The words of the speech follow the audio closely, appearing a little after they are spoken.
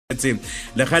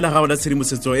le ga la la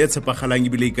tshedimosetso e tshepagalang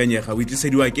ebile ikanyega o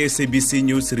itlisediwa ke SABC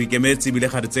News re ikemetse ebile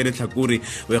ga re tsele tlhakore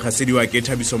o gasediwa ke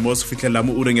Thabiso mo se fitlhela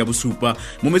mo ureng ya bosupa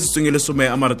mo metsotsong e le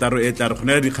 16 e tla re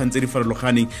gonela dikgang tse di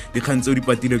farologaneng dikgang tse di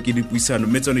patilwe ke dipuisano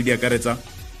mme tsone di akaretsa.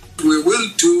 We will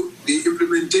do the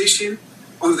implementation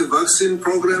of the vaccine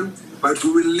program, but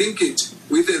we will link it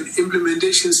with an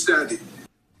implementation study.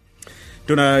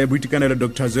 Tona ya boitekanelo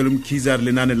Dr. Mmusakgotla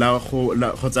lenane la go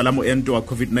tsala moento wa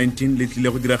COVID-19 le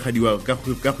tlile go diragadiwa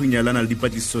ka go nyalana le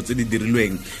dipatlisiso tse di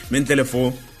dirilweng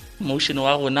mentlelefo motion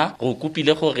wa rona go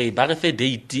kopile gore ba re fe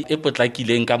date e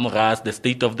potlakileng ka moras the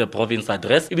state of the province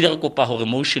address e bile re kopa gore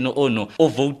motion ono o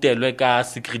votelwe ka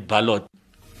secret ballot.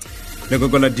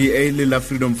 Lekoko la DA le la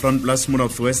Freedom Front Plus mo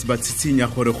Northwest ba Tshitshinya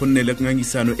gore go nne le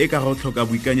ngangisano e ka go tlhoka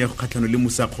boikanyego kgatlhano le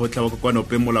Mmusakgotla wa Kokoano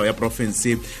Peomola ya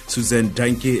province Susan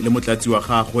Danke le motlatsi wa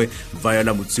gagwe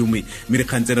Viola Mutsumi mme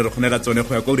kgantse re gonela tsone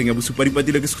go ya go ringa bosupa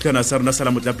dipatile ke setlhana sa rona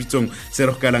sala motlapitsong se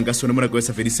re go kalang ka sone mo nako e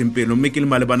sa fediseng pelo mme ke le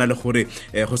malebana le gore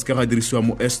go se ka ga dirisiwa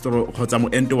mo estro kgotsa mo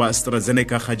ento wa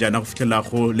AstraZeneca ga jana go fitlhela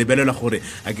go lebelela gore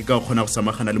a ke ka go kgona go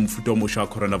samagana le mofuta o mošwa wa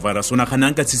coronavirus ona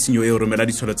ganang ka Tshitshinyo e romela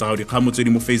ditsholo tsa gago dikgamo tse di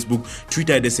mo Facebook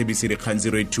Twitter at SABC re kgang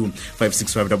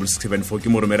 02565674 ke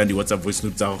mo romela di WhatsApp voice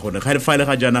note tsa go ga re file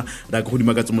ga jana ra go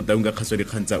dima ka tso motaung ka kgaso di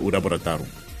kgang tsa ura borataro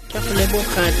ka go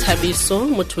leboga Thabiso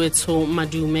mothoetso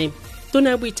madume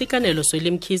tona boitekanelo so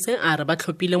le Mkhize a re ba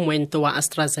tlhopile moento wa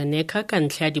AstraZeneca ka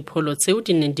ntlha ya dipholo tseo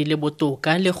di neng di le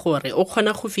botoka le gore o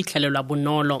kgona go fitlhelelwa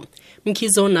bonolo.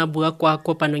 Mkhize o na bua kwa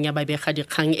kopanong ya babega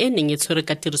dikgang e neng e tshwere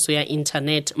ka tiriso ya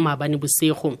internet maabane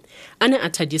bosigo a ne a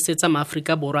thadisetsa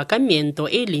maAforika Borwa ka meento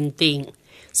e leng teng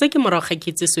se ke morago ga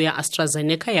kitsiso ya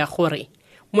AstraZeneca ya gore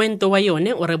moento wa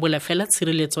yone o rebola fela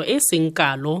tshireletso e seng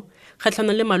kalo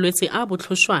kgatlhano le malwetse a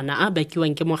botlhoshwana a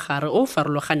bakiwang ke mogare o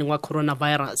farologaneng wa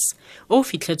coronavirus o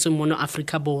fitlhetsweng mono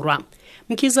Afrika Borwa.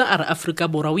 Mkhize a re Afrika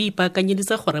Borwa o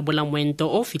ipaakanyeditse go rebola moento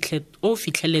o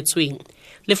fitlheletsweng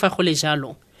le fa go le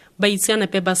jalo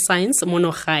baitseanape ba science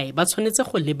mono gae ba tshwanetse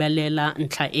go lebelela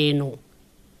ntlha eno.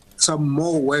 Some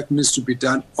more work needs to be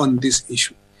done on this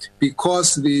issue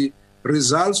because the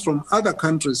results from other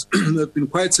countries have been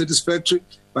quite satisfactory,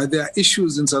 but there are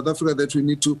issues in South Africa that we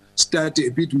need to study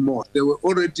a bit more. There were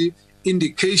already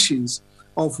indications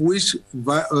of which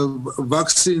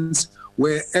vaccines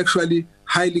were actually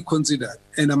highly considered,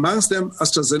 and amongst them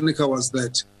AstraZeneca was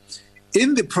that.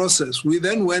 In the process, we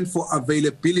then went for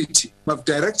availability. I've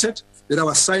directed that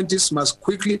our scientists must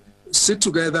quickly sit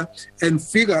together and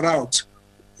figure out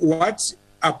what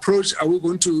approach are we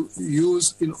going to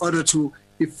use in order to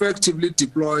effectively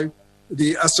deploy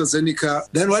the AstraZeneca.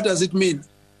 Then what does it mean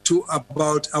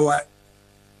about our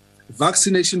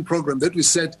vaccination program that we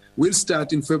said will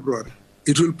start in February?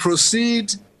 It will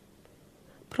proceed.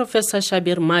 Professor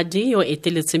Shabir Madi yo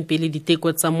eteletseng pele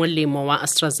diteko tsa molemo wa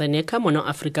AstraZeneca mono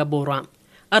Afrika Borwa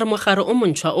a re mogare o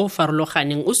montšhwa o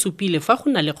farologaneng o supile fa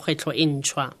go na le kgwetlho e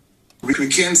ntšhwa. We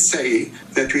can say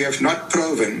that we have not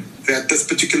proven that this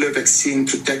particular vaccine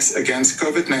protects against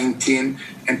COVID-19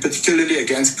 and particularly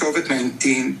against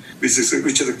COVID-19, which is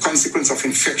a consequence of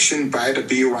infection by the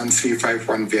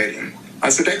B.1.351 variant.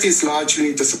 So that is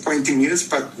largely disappointing news,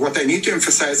 but what I need to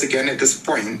emphasize again at this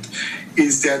point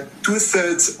is that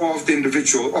 2/3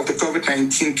 of the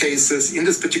COVID-19 cases in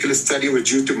this particular study were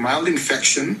due to mild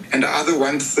infection and the other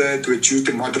 1/3 were due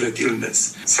to moderate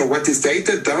illness. So what this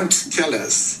data don't tell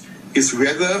us is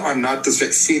whether or not this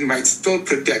vaccine might still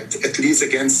protect at least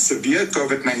against severe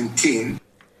COVID-19.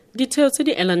 Ditheo tse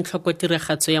di elang tlhoko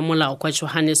tiragatso ya molao kwa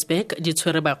Johannesburg di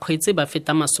tshwere bakgweetsi ba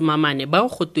feta 40 bao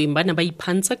go tweng ba ne ba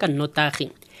iphantsha ka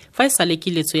nnotagi fa e sale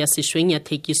kiletso ya sešweng ya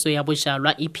thekiso ya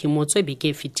bojalwa e phimotswe beke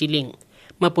e fetileng.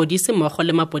 Mapodisi mmogo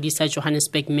le mapodisi a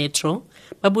Johannesburg Metro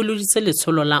ba boloditse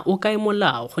letsholo la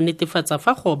PEOMOLAO go netefatsa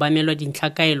fa go obamelwa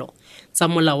dintlhakaelo tsa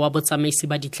molao wa botsamaisi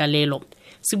ba ditlalelo.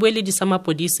 Sebueledi sa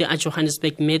mapodisi a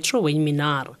Johannesburg Metro Wayne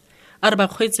Minnar a re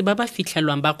bakgweetsi ba ba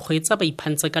fitlhelwang ba kgweetsa ba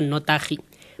iphantsha ka nnotagi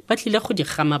ba tlile go di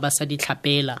gama ba sa di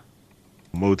tlhapela.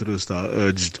 Motorists are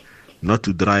urged not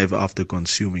to drive after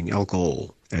consuming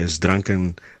alcohol, as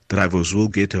drunken drivers will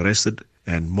get arrested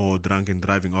and more drunken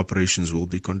driving operations will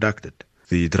be conducted.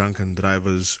 The drunken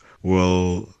drivers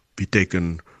will be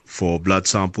taken for blood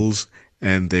samples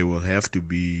and they will have to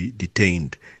be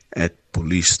detained at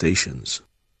police stations.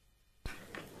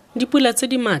 Dipula tse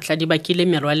di matla di bakile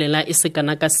merwalela e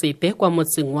sekana ka sepe kwa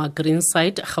motseng wa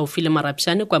Greenside gaufi le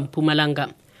Marapšane kwa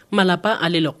Mpumalanga. Malapa a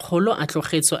le lekgolo a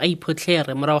tlogetswe a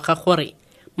iphotlhere morago ga gore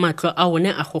matlo a one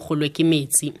a gogolwe ke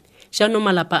metsi. Jaanong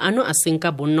malapa ano a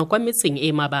senka bonno kwa metseng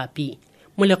e mabapi.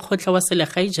 Molekgotla wa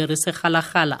selegae Jerese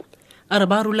Galagala a re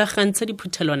ba rulagantse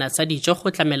diphuthelwana tsa dijo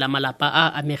go tlamela malapa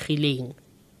a amegileng.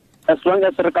 as long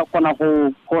as re ka kgona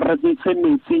go re ditse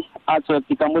metsi a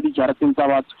tswetse ka mo dijarateng tsa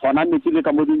batho gona metsi le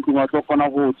ka mo dintlong a tlo kgona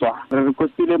go tswa re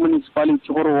requestile municipality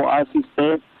gore o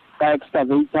assiste ka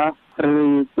excavator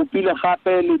re kopile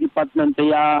gape le department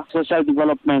ya social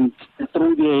development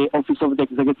through the office of the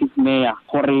executive mayor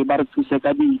gore ba re thuse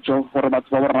ka dijo gore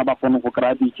batho ba rona ba kgone go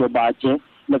kry-a dijo ba je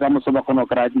le ka moso ba kgone go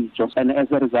kry-a dijo and as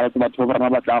a result batho ba rona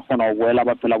ba tla kgona go boela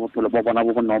ba phela bophelo ba bona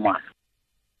bo normal.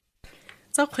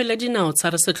 Tsa kgwele dinao tsa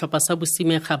re setlhopha sa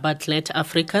bosimega ba Athlete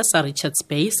Africa sa Richards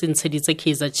Bay se ntsheditse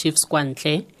Kaizer Chiefs kwa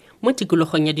ntle mo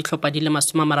tikologong ya ditlhopha di le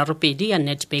 32 ya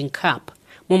Nedbank Cup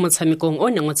mo motshamekong o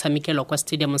neng o tshamekelwa kwa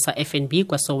stadium sa FNB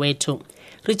kwa Soweto.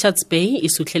 Richards Bay e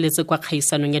sutlheletse kwa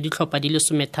kgaisanong ya ditlhopha di le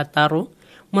 13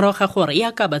 morago ga gore e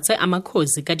akabatse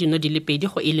Amakhosi ka dino di le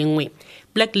 2-1.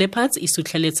 Black Leopards e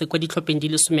sutlheletse kwa ditlhopheng di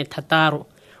le 13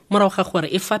 morago ga gore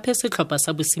e faphe setlhopha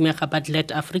sa bosimega ba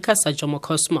Athlete Africa sa Jomo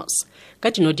Cosmos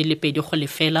ka dino di le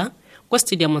 2-0 kwa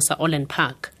stadium sa Orland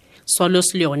Park.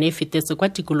 Swallows le yone e fetetse kwa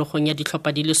tikologong ya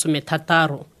ditlhopha di le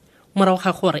 13 morago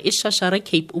ga gore e shashare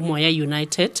Cape Umoya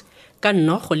United ka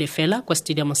 0-0 kwa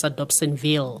stadium sa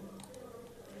Dobsonville.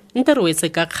 Nte re wetse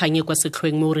ka kganye kwa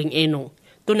setlhoeng mo reng eno.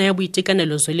 Tona ya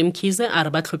boitekanelo Zweli Mkhize a re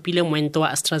ba tlhophile moento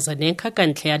wa AstraZeneca ka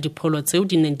ntlha ya dipholo tseo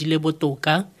di neng di le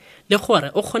botoka le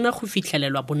gore o kgona go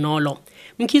fitlhelelwa bonolo.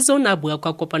 Mkhize o ne a bua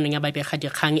kwa kopanong ya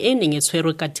babegadikgang e neng e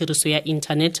tshwerwe ka tiriso ya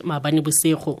internet maabane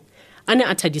bosigo. A ne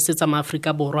a thadisetsa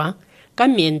maAforika Borwa ka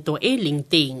meento e leng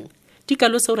teng.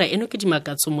 Dikaloso ura eno ke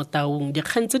dimakatso mo taung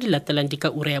dikgang tse di latelang di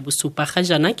ka ura ya bosupa ga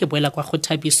jana ke boela kwa go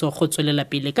Thabiso go tswelela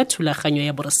pele ka thulaganyo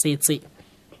ya boresetsi.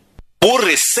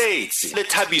 Boresetsi le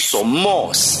Thabiso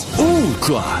Moss.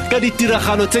 Utlwa ka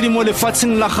ditiragalo tse di mo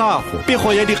lefatsheng la gago,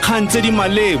 pego ya dikgang tse di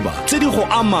maleba, tse di go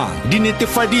amang, di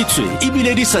netefaditswe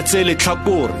ebile di sa tsele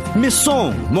tlhakore.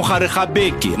 Mesong mogare ga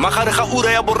beke, magare ga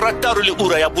ura ya borataro le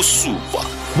ura ya bosupa.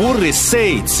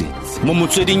 Boresetsi mo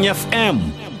motsweding FM.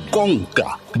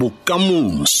 Konka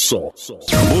bokamoso.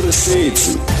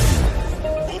 Boresetsi.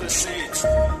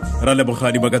 Ra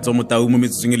lebogadi ba ka tswa mo tau mo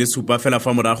metsotsong le supa fela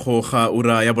fa morago ga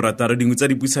ura ya borataro dingwe tsa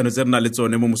dipuisano tse re na le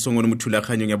tsone mo mosongong mo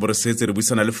thulaganyong ya boresetsi re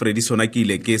buisana le Freddy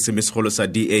Sonakile ke semesegolo sa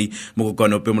DA mo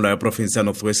Kokoano Peomola ya province ya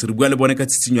North West. Re bua le bone ka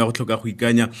Tshitshinyo ya go tlhoka go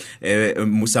ikanya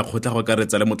Mmusakgotla go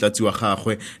karetsa le motlatsi wa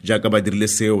gagwe jaaka ba dirile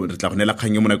seo re tla go nela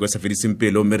kganye mo nako sa fediseng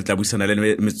pelo mme re tla buisana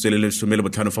le metswele le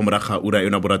 15 fa morago ga ura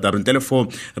ena borataro telefone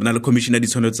re na le commissioner di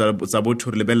tshone tsa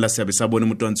botho re lebella seabe sa bone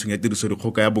mo twantshong ya tiriso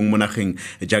dikgoka ya bong mo nageng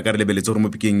jaaka re lebeletse gore mo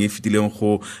pikeng fitileng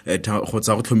go tsa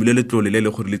go tlhomile letlole le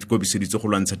gore le tikobiseditse go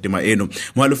lwantsha tema eno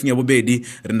mo halofeng ya bobedi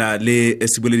re na le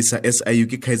seboledi sa SIU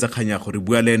ke Kaizer Kganyago re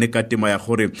bua le ene ka tema ya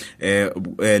gore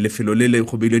lefelo le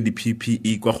go beile di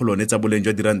PPE kwa go lone tsa boleng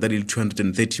jwa diranta di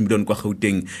 230 million kwa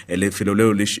Gauteng lefelo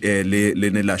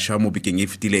le ne la sha mo bikeng e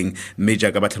fitileng mme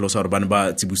jaaka ba tlhalosa gore bana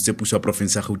ba tsibusitse puso ya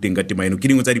province ya Gauteng ka tema eno ke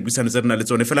dingwe tsa dipuisano tse re na le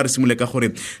tsone fela re simole ka gore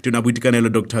tona boitekanelo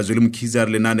Dr. Zweli Mkhize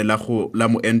le nane la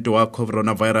moento wa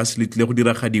coronavirus le tle go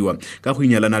diragadiwa ka go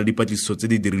inyalana le dipatlisiso tse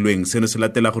di dirilweng seno se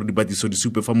latela gore dipatlisiso di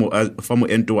supe fa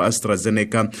moento wa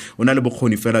AstraZeneca o na le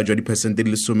bokgoni fela jwa dipersente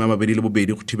di le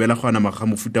 22 go thibela go anama ga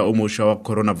mofuta o mošwa wa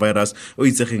coronavirus o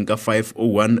itsegeng ka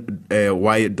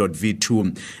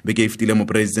 501Y.V2 beke e fetile mo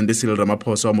presidente Cyril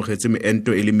Ramaphosa wa mogetse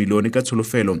meento e le milione ka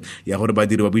tsholofelo ya gore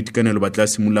badiri ba boitekanelo ba tla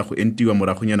simolola go entiwa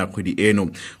moragonyana kgwedi eno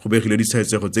go begile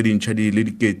ditshwaetsego tse dintšha di le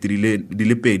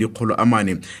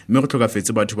 2,400 mme go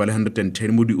tlhokafetse batho ba le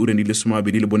 110 mo diureng di le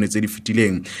 20 le bone tse di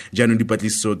fitileng jaanong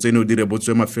dipatlisiso tseno di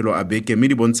rebotswe mafelo a beke mme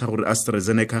di bontsha gore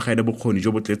AstraZeneca ga ene bokgoni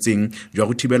jo bo tletseng jwa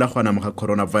go thibela go anama ga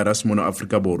coronavirus mo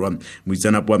Aforika Borwa.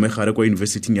 Moitseanape wa megare kwa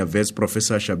yunibesithing ya Wits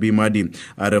Professor Shabi Madi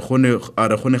a re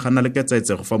gone ga nna le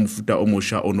ketsaetsego fa mofuta o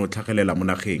mošwa o no tlhagelela mo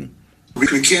nageng. We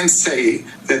can say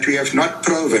that we have not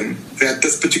proven that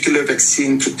this particular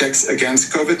vaccine protects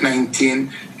against COVID-19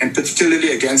 and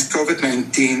particularly against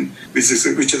COVID-19, which is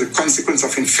a consequence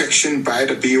of infection by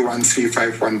the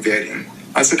B.1.351 variant.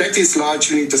 So that is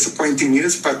largely disappointing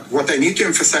news, but what I need to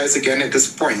emphasize again at this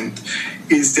point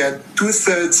is that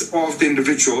 2/3 of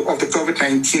the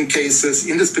COVID-19 cases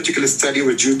in this particular study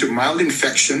were due to mild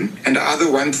infection and the other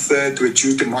 1/3 were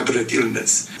due to moderate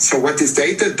illness. So what this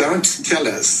data don't tell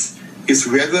us is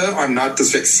whether or not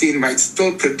this vaccine might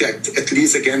still protect at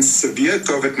least against severe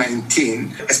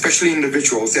COVID-19, especially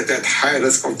individuals that are at high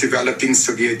risk of developing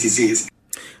severe disease.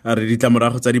 a re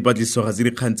ditlamorago tsa dipatlisiso ga tse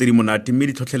dikgang tse di monate mme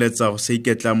di tlhotlheletsa go se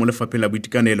iketla mo lefapheng la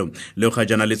boitekanelo le go ga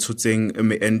jana le tshotseng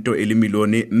meento e le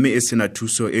milione mme e sena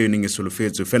thuso e neng e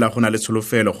solofetswe fela go na le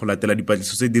tsholofelo go latela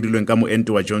dipatlisiso tse dirilweng ka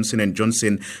moento wa Johnson &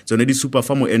 Johnson tsone di supa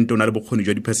fa moento o na le bokgoni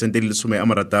jwa diphesente di le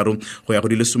 16 go ya go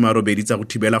di le 80 tsa go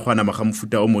thibela go anama ga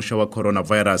mofuta o mošwa wa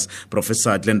coronavirus.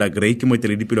 Professor Glenda Gray ke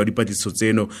moeteledipele wa dipatlisiso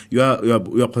tseno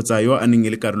yo kgotsa yo a neng e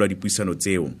le karolo ya dipuisano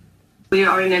tseo. We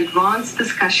are in advanced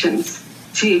discussions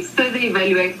to further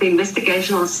evaluate the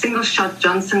investigation of single-shot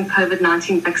Johnson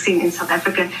COVID-19 vaccine in South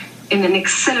Africa in an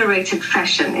accelerated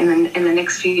fashion in the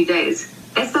next few days.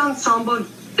 As the ensemble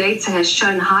data has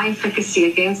shown high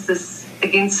efficacy against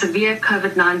severe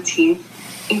COVID-19,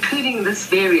 including this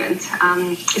variant,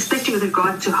 especially with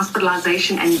regard to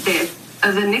hospitalization and death.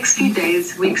 Over the next few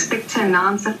days, we expect to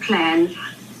announce a plan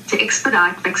to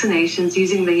expedite vaccinations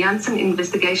using the Janssen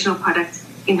investigational product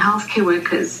in healthcare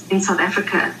workers in South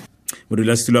Africa.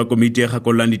 Modulasetilo wa komiti e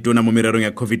gakololang ditona mo mererong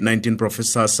ya COVID-19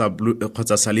 Professor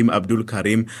Salim Abdul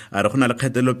Karim a re go na le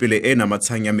kgatelopele e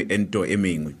namatshang ya meento e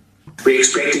mengwe. We're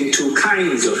expecting two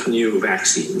kinds of new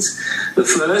vaccines. The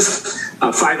first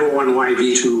are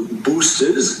 501YV2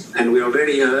 boosters, and we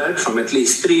already heard from at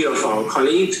least 3 of our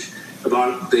colleagues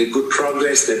about the good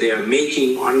progress that they are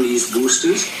making on these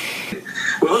boosters.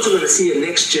 We're also going to see a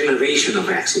next generation of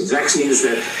vaccines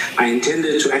that are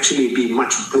intended to actually be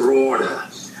much broader.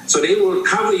 So they will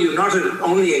cover you not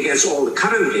only against all the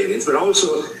current variants, but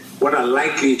also what are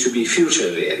likely to be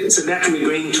future variants. And that we're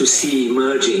going to see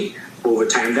emerging over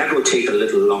time. That will take a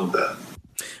little longer.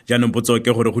 Jaanong potso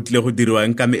ke gore go tlile go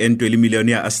dirwang ka meento e le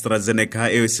milione ya AstraZeneca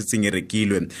e setseng e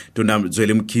rekilwe. Tona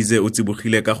Zweli Mkhize o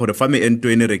tsibogile ka gore fa meento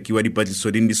e ne rekiwa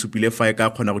dipatlisiso di supile fa e ka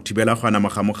kgona go thibela go anama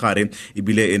ga mogare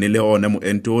ebile ene le ona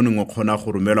moento o neng o kgona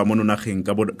go romelwa mo nageng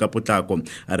ka potlako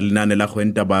a re lenaane la go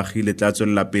enta baagi le tla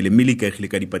tswelela pele mme le ikaegile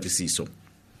ka dipatlisiso.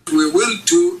 We will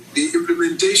do the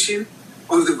implementation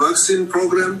of the vaccine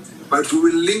program, but we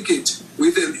will link it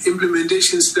with an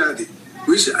implementation study,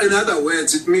 which in other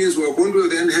words, it means we're going to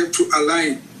then have to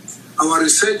align our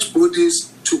research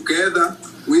bodies together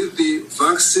with the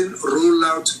vaccine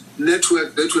rollout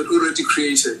network that we had already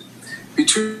created.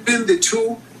 Between the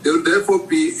two, there will therefore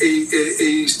be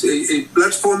a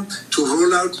platform to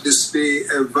roll out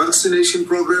the vaccination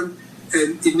program,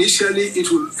 and initially it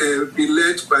will be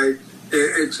led by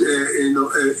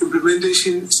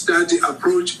implementation study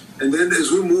approach, and then as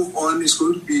we move on, it's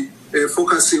going to be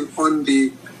focusing on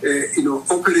the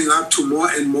opening up to more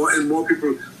and more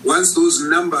people once those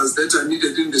numbers that are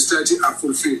needed in the study are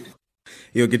fulfilled.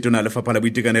 Yo ke tona lefapha la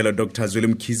boitekanelo Dr. Zweli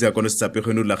Mkhize a kono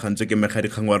setsapegeno la gantse ke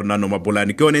megadikgang wa rona no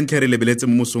Mabolane ke one ntlhe re lebeletse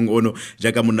mo mosong ono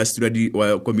jaaka monnasetilo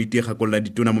wa komiti e gakolola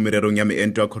ditona mo mererong ya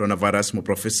meento ya coronavirus mo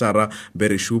Professor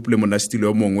Bereshoup le monnasetilo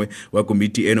yo mongwe wa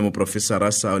komiti eno mo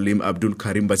Professor Salim Abdul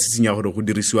Karim ba tsitsinya gore go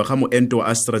dirisiwa ga moento wa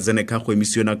AstraZeneca go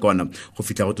emisiona kona go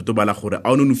fitla go totobala gore a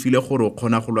o nonofile gore o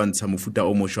kgona go lwantsha mofuta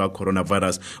o mošwa wa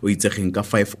coronavirus o itsegeng ka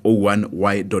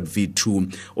 501Y.V2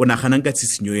 o naganang ka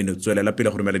tshitshinyo eno tswelela pele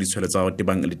go romela ditshwelo tsa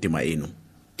bang le tema eno.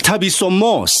 Thabiso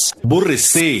Moss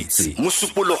Boresetse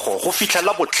Mosupologo go fihla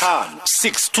la botlhano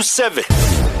 6 to 7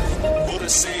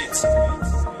 Boresetse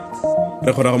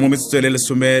re go ra mo metswele le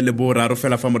some le boraro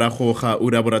fela fa morago ga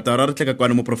ura borataro re tleka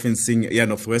kwana mo provinceng ya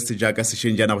Northwest jaaka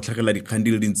sešeng jana go tlhagela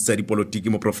dikgandi le dintsi tsa dipolitiki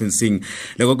mo provinceng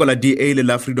le Kokola DA le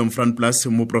la Freedom Front Plus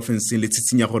mo provinceng le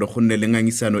tshitsinya gore go nne le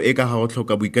ngangisano e ka ga go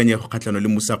tlhoka boikanyego kgatlhano le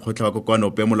Mmusakgotla wa Kokoano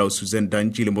PEOMOLAO Susan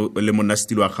Dantsi le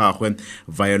monnasetilo wa gagwe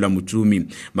Viola Mutumi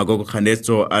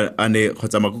makokokganetso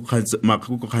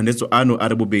ano a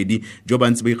re bobedi jo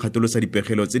bantsi ba ikgatolosa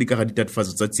dipegelo tse di ka ga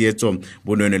ditatofatso tsa tsietso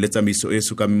bonwene le tsamaiso e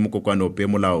sukame mo Kokoano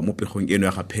PEOMOLAO mo pegong eno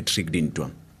ya ga Patrick Dintwa.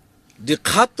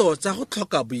 Dikgato tsa go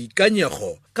tlhoka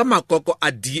boikanyego ka makoko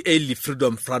a DA le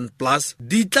Freedom Front Plus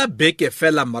di tla beke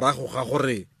fela morago ga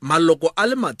gore maloko a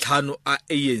le matlhano a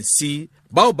ANC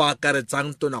bao ba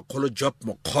akaretsang Tonakgolo Job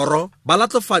Mokgoro ba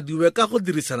latlofadiwe ka go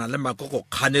dirisana le makoko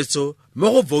kganetso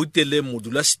mo go voutele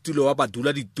modulasetulo wa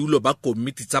badula ditulo ba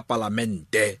komiti tsa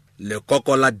palamente.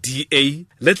 Lekoko la DA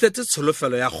le tletse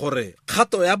tsholofelo ya gore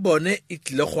kgato ya bone e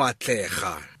tlile go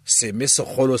atlega. Seme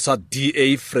segolo sa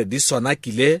DA Freddy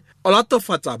Sonakile o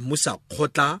latofatsa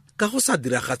Mmusakgotla ka go sa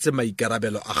diragatse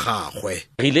maikarabelo a gagwe.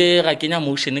 Re ile ra kenya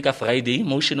motion ka Friday,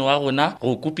 motion wa rona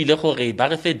go kopile gore ba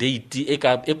re fe date e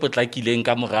potlakileng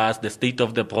ka mora the state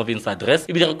of the province address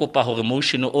e bile re kopa gore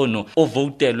motion ono o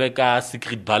votelwe ka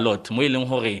secret ballot mo ileng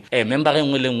gore member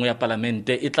engwe le ngwe ya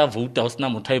parlamente e tla vota ho sna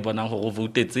motho a bonang gore o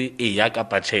votetse e ya ka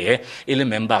patche e le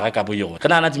member ka boyona.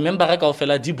 Kana na di member ka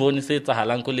ofela di bone se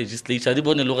tsahalang ko legislature di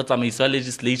bone le gore tsamaiso ya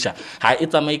legislature ha e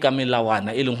tsamaye ka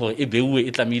melawana e leng gore e beuwe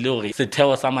e tlamile gore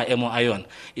setheo sa maemo a yona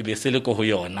e be se le go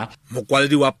yona.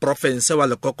 Mokwaledi wa province wa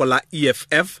lekoko la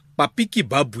EFF Papiki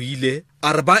ba buile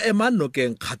a re ba ema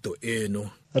nokeng kgato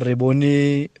eno. Re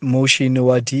bone motion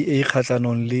wa DA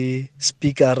kgatlanong le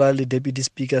speakera le deputy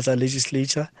speaker sa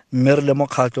legislature mme re le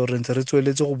mokgatlo re ntse re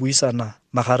tsweletse go buisana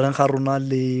magareng ga rona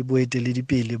le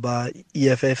boeteledipele ba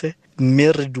EFF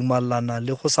mme re dumalana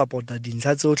le go supporta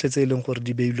dintlha tsotlhe tse e leng gore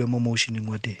di beilwe mo motioneng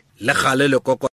wa teng. Le gale lekoko